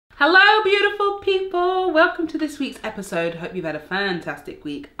Hello beautiful people, welcome to this week's episode. Hope you've had a fantastic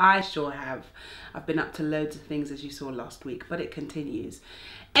week. I sure have. I've been up to loads of things as you saw last week, but it continues.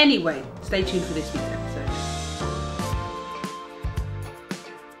 Anyway, stay tuned for this week's episode.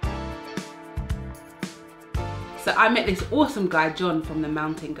 So I met this awesome guy, John, from the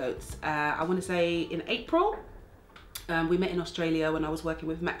Mountain Goats. I want to say in April. We met in Australia when I was working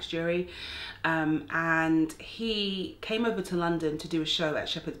with Max Jury, and he came over to London to do a show at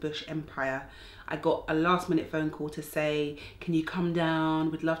Shepherd's Bush Empire. I got a last minute phone call to say, can you come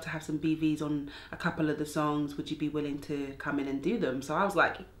down? We'd love to have some BVs on a couple of the songs. Would you be willing to come in and do them? So I was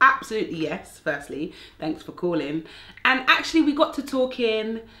like, absolutely yes, firstly. Thanks for calling. And actually we got to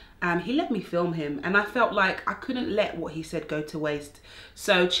talking. He let me film him and I felt like I couldn't let what he said go to waste.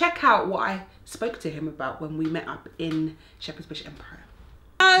 So check out what I spoke to him about when we met up in Shepherd's Bush Empire.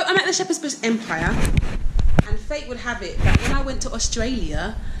 So I'm at the Shepherd's Bush Empire, and fate would have it that when I went to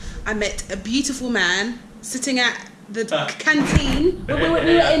Australia, I met a beautiful man sitting at the canteen.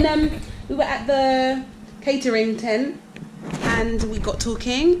 We were at the catering tent and we got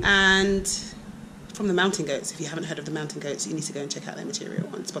talking, and from the Mountain Goats. If you haven't heard of the Mountain Goats, you need to go and check out their material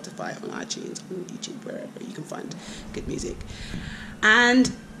on Spotify, on iTunes, on YouTube, wherever you can find good music.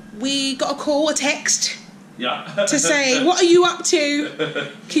 And we got a text to say, what are you up to?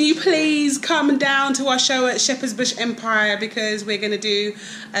 Can you please come down to our show at Shepherd's Bush Empire, because we're going to do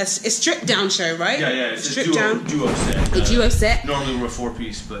a stripped down show, right? Yeah, it's a duo set. A duo set. Normally we're a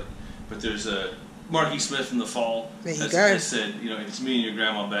four-piece, but there's a Marky Smith in the fall. There you go. Said, you know, it's me and your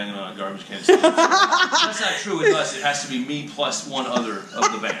grandma banging on a garbage can. That's not true with us. It has to be me plus one other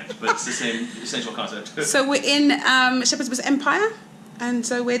of the band, but it's the same essential concept. So we're in Shepherd's Bush Empire, and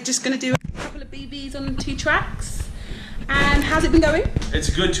so we're just going to do a couple of BBs on 2 tracks. And how's it been going? It's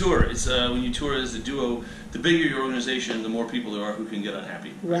a good tour. It's when you tour as a duo, the bigger your organization, the more people there are who can get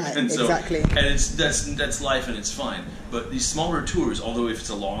unhappy. Right, and so, exactly. And that's life, and it's fine. But these smaller tours, although if it's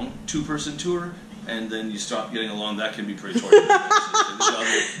a long 2-person tour, and then you stop getting along, that can be pretty torturous. The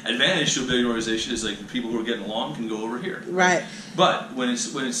other advantage to a big organization is like the people who are getting along can go over here. Right. But when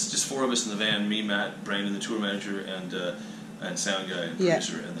it's just 4 of us in the van, me, Matt, Brandon, the tour manager, and sound guy and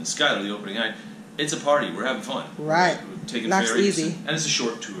producer, and then Skylar, the opening act, it's a party. We're having fun. Right. We're taking Life's ferries, easy. and it's a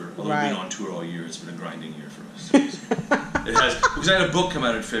short tour. Although we've been on tour all year, it's been a grinding year for us. It has, because I had a book come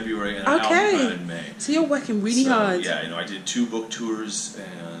out in February and an album come out in May. So you're working really hard. Yeah, I did 2 book tours,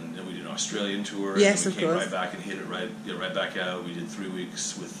 and then we did an Australian tour. Yes, and of we came course. right back and get right back out. We did 3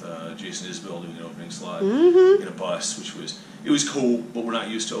 weeks with Jason Isbell doing an opening slot in a bus, which was cool, but we're not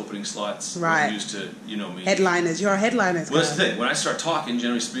used to opening slots. Right. We're used to, you know me. Headliners. You're a headliner. Well, that's the thing. When I start talking,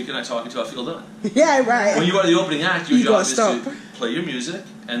 generally speaking, I talk until I feel done. Yeah, right. When you are the opening act, your job is stop. to play your music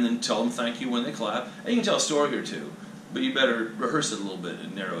and then tell them thank you when they clap. And you can tell a story or two, but you better rehearse it a little bit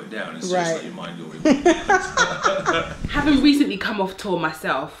and narrow it down and just let your mind go where you want. Having recently come off tour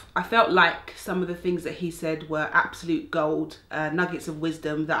myself, I felt like some of the things that he said were absolute gold, nuggets of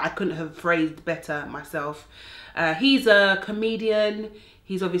wisdom that I couldn't have phrased better myself. He's a comedian,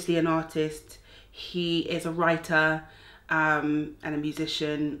 he's obviously an artist, he is a writer and a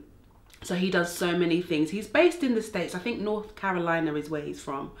musician, so he does so many things. He's based in the States. I think North Carolina is where he's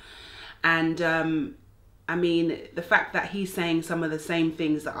from, and I mean, the fact that he's saying some of the same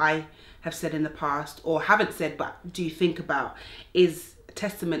things that I have said in the past, or haven't said but do think about, is a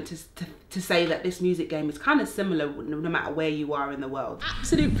testament to say that this music game is kind of similar no matter where you are in the world.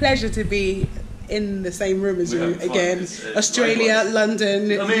 Absolute pleasure to be in the same room as you again. It's Australia, London.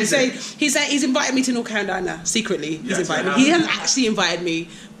 Amazing. He's invited me to North Carolina secretly. He's invited me. He hasn't actually invited me,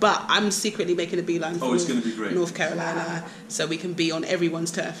 but I'm secretly making a beeline for it's going to be great. North Carolina, so we can be on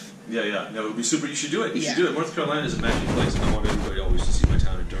everyone's turf. Yeah. No, it would be super. You should do it. You should do it. North Carolina is a magic place. I want everybody always to see my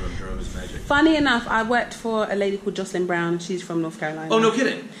town of Durham. Durham is magic. Funny enough, I worked for a lady called Jocelyn Brown. She's from North Carolina. Oh, no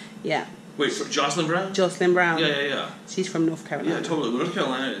kidding. Yeah. Wait, for Jocelyn Brown? Jocelyn Brown. Yeah. She's from North Carolina. Yeah, totally. North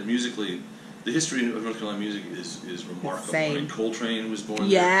Carolina, musically, the history of North Carolina music is remarkable. I mean, Coltrane was born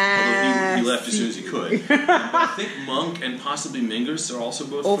there. Although he left as soon as he could. But I think Monk and possibly Mingus are also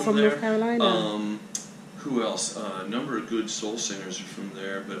both from there. North Carolina. Who else? A number of good soul singers are from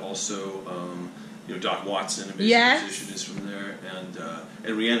there, but also Doc Watson, a musician, is from there,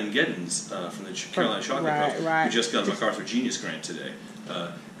 and Rhiannon Giddens from the Carolina Chocolate Club, who just got a MacArthur Genius Grant today.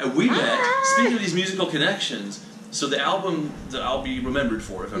 And we met, speaking of these musical connections, so the album that I'll be remembered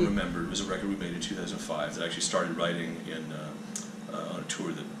for, if I'm remembered, was a record we made in 2005 that I actually started writing on a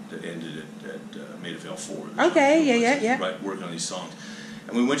tour that ended at Maida Vale 4. Working on these songs.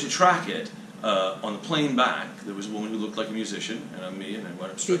 And we went to track it. On the plane back, there was a woman who looked like a musician, and I'm me, and I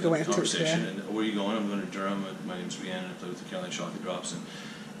went up striking a conversation. And where are you going? I'm going to Durham. My name's Rhiannon. I play with the Carolina Chocolate Drops.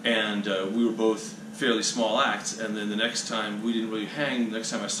 and we were both fairly small acts, and then the next time we didn't really hang. The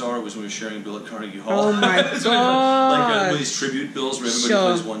next time I saw her was when we were sharing a bill at Carnegie Hall. Oh my god! Like one of these tribute bills where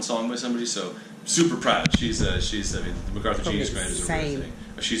everybody plays one song by somebody. So super proud. She's I mean, the MacArthur Genius Grant is a real thing.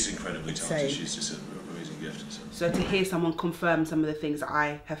 She's incredibly talented. She's just an amazing gift. So to hear someone confirm some of the things that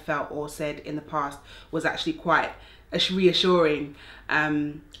I have felt or said in the past was actually quite reassuring.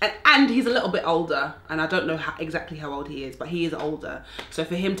 And he's a little bit older, and I don't know exactly how old he is, but he is older. So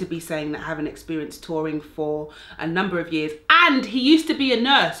for him to be saying that, having experience touring for a number of years, and he used to be a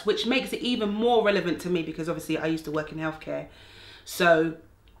nurse, which makes it even more relevant to me because obviously I used to work in healthcare. So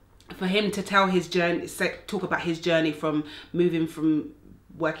for him to tell his journey, talk about his journey from moving from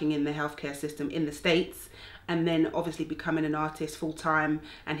working in the healthcare system in the States and then obviously becoming an artist full time,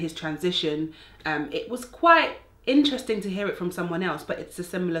 and his transition, it was quite interesting to hear it from someone else, but it's a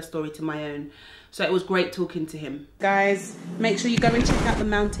similar story to my own. So it was great talking to him. Guys, make sure you go and check out the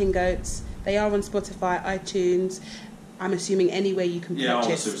Mountain Goats. They are on Spotify, iTunes. I'm assuming anywhere you can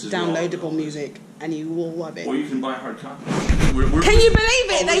purchase downloadable music, and you will love it. Or you can buy hard copies. Can you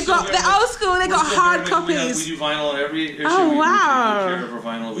believe it? They've got the old school. They got hard copies. We do vinyl every issue. Oh We wow! take care of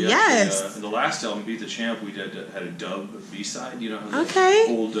our vinyl. We yes. Actually, in the last album, Beat the Champ, we had a dub B-side. You know, okay.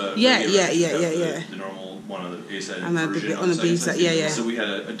 Old The normal one on the A-side and version on the B-side. Yeah. So we had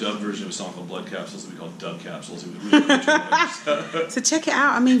a dub version of a song called Blood Capsules that we called Dub Capsules. It was really cool. So check it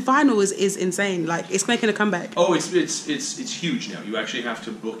out. I mean, vinyl is insane. Like, it's making a comeback. Oh, it's huge now. You actually have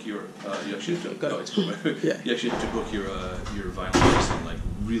to book your you actually have to book your vinyl pressing like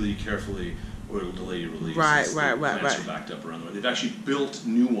really carefully, or it'll delay your release. Right. Are backed up around the way. They've actually built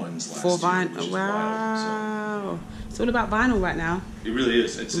new ones last year. For vinyl. Wow. Wild, so. It's all about vinyl right now. It really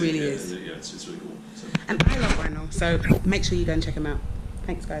is. It's really cool. So. And I love vinyl, so make sure you go and check them out.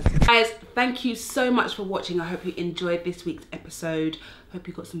 Thanks, guys. Guys, thank you so much for watching. I hope you enjoyed this week's episode. Hope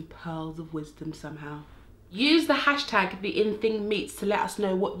you got some pearls of wisdom somehow. Use the hashtag #TheInThingMeets to let us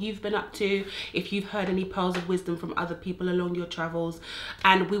know what you've been up to, if you've heard any pearls of wisdom from other people along your travels.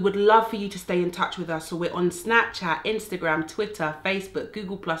 And we would love for you to stay in touch with us. So we're on Snapchat, Instagram, Twitter, Facebook,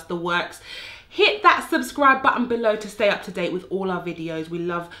 Google+, the works. Hit that subscribe button below to stay up to date with all our videos. We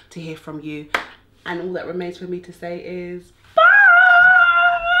love to hear from you. And all that remains for me to say is...